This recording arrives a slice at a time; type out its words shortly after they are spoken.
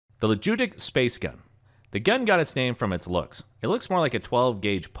The Ljutic Space Gun. The gun got its name from its looks. It looks more like a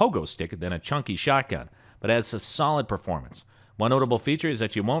 12-gauge pogo stick than a chunky shotgun, but has a solid performance. One notable feature is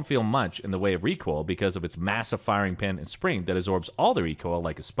that you won't feel much in the way of recoil because of its massive firing pin and spring that absorbs all the recoil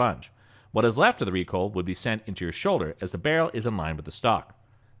like a sponge. What is left of the recoil would be sent into your shoulder as the barrel is in line with the stock.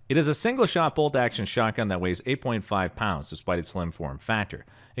 It is a single-shot bolt-action shotgun that weighs 8.5 pounds despite its slim form factor.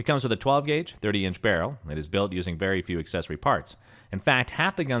 It comes with a 12-gauge, 30-inch barrel. It is built using very few accessory parts. In fact,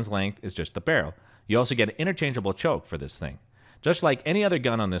 half the gun's length is just the barrel. You also get an interchangeable choke for this thing. Just like any other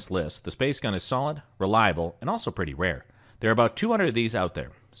gun on this list, the Space Gun is solid, reliable, and also pretty rare. There are about 200 of these out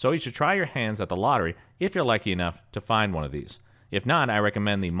there, so you should try your hands at the lottery if you're lucky enough to find one of these. If not, I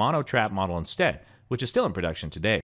recommend the Mono Trap model instead, which is still in production today.